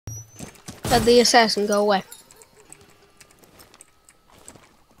Let the assassin go away.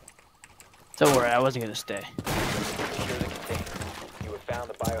 Don't worry, I wasn't gonna stay. You have found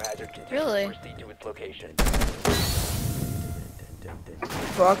the biohazard container. Really? Proceed to its location.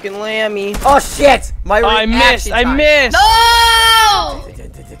 Fucking Lammy. Oh shit! I missed! I missed! No!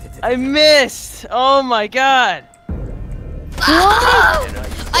 I missed! Oh my god! Ah!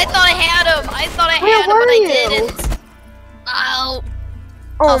 I thought I had him. I thought I had him, but I didn't. Ow!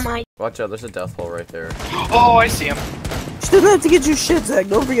 Oh my. Watch out, there's a death hole right there. Oh, I see him. She doesn't have to get you shit, Zach.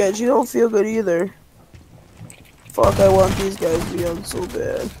 Don't forget, she don't feel good either. Fuck, I want these guys to be on so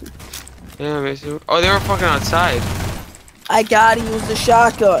bad. Yeah, Mason. Oh, they were fucking outside. I gotta use the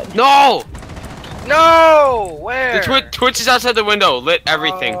shotgun. No! No! Where? The Twitch is outside the window. Lit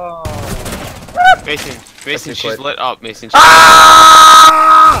everything. Oh. Mason, Mason, she's quit. lit up. Mason.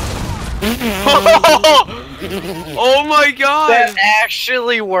 Oh my god! That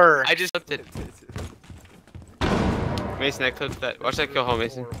actually worked. I just clipped it. Mason, I clipped that. Watch that kill home,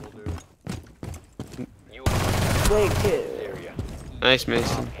 Mason. Wait, Nice,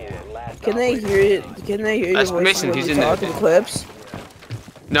 Mason. can they hear it? Can they hear That's your voice Mason, when he's we in there. talk in clips?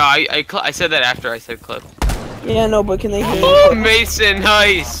 No, I said that after I said clip. Yeah, no, but can they hear Oh, it? Mason,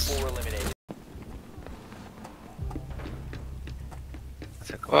 nice.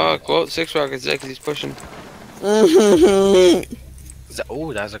 Fuck, well, 6 rockets there because he's pushing. Oh,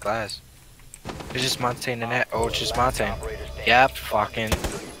 that's a glass. It's just Montaigne and that. Oh, it's just Montaigne. Yep, fucking.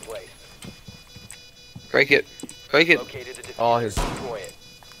 Break it. Break it. Oh, his.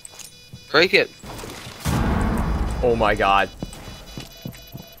 Break it. Oh my god.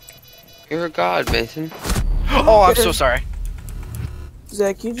 You're a god, Mason. Oh, I'm so sorry.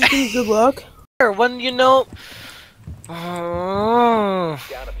 Zach, you just give me good luck. When you know. Oh.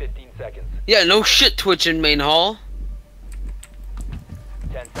 Down to 15 seconds. Yeah, no shit, Twitch in main hall.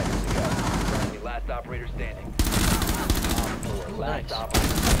 10 seconds to go. Friendly, last operator standing. Last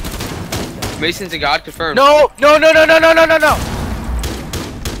operator. Mason's a god confirmed. No! No! No! No! No! No! No! No! No!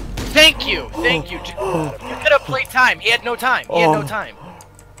 Thank you. Thank you. You could have played time. He had no time. He had no time.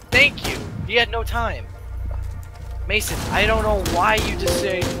 Thank you. He had no time. Mason, I don't know why you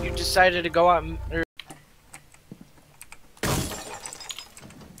decided to go out and.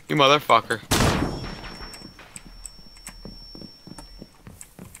 You motherfucker.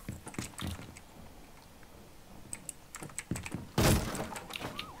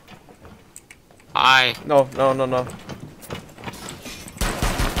 Hi. No, no, no, no.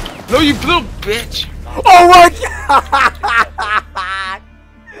 No, you little bitch. Oh my god!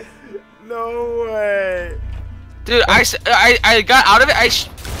 No way. Dude, I got out of it. I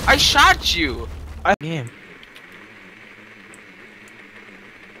shot you. Yeah.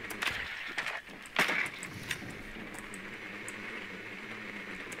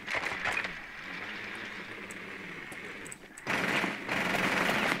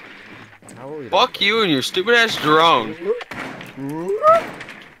 Fuck you and your stupid ass drone.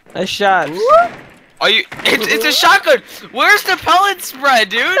 Nice shot. Are you? It's a shotgun. Where's the pellet spread,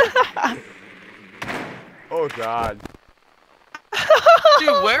 dude? Oh god.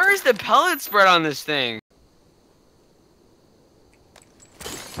 Dude, where is the pellet spread on this thing?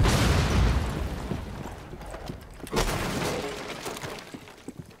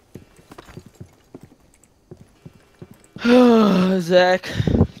 Zach.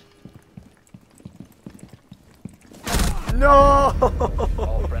 No!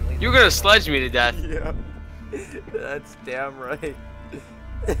 You're gonna sledge me to death. Yeah. That's damn right.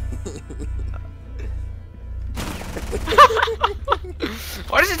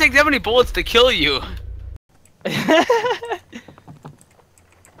 Why does it take that many bullets to kill you?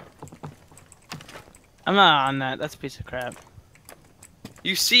 I'm not on that. That's a piece of crap.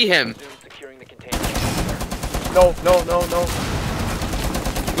 You see him. Securing the container. No, no, no, no.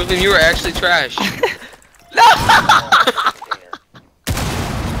 William, you were actually trash.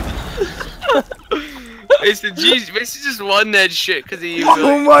 Mason, jeez, Mason just won that shit because of you.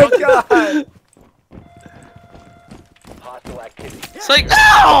 Oh my god! Hostile activity. It's like,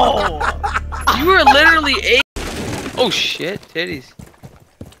 no! You were literally a. Oh shit, titties.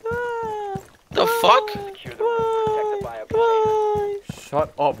 The fuck? Secure the room. Protect the biocontainer.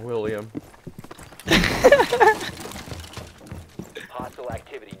 Shut up, William. Hostile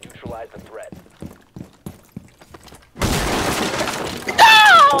activity. Neutralize the threat.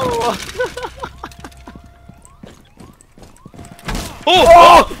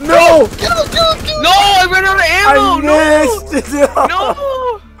 Oh! No! No, I ran out of ammo! I missed!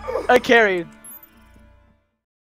 No! I carried.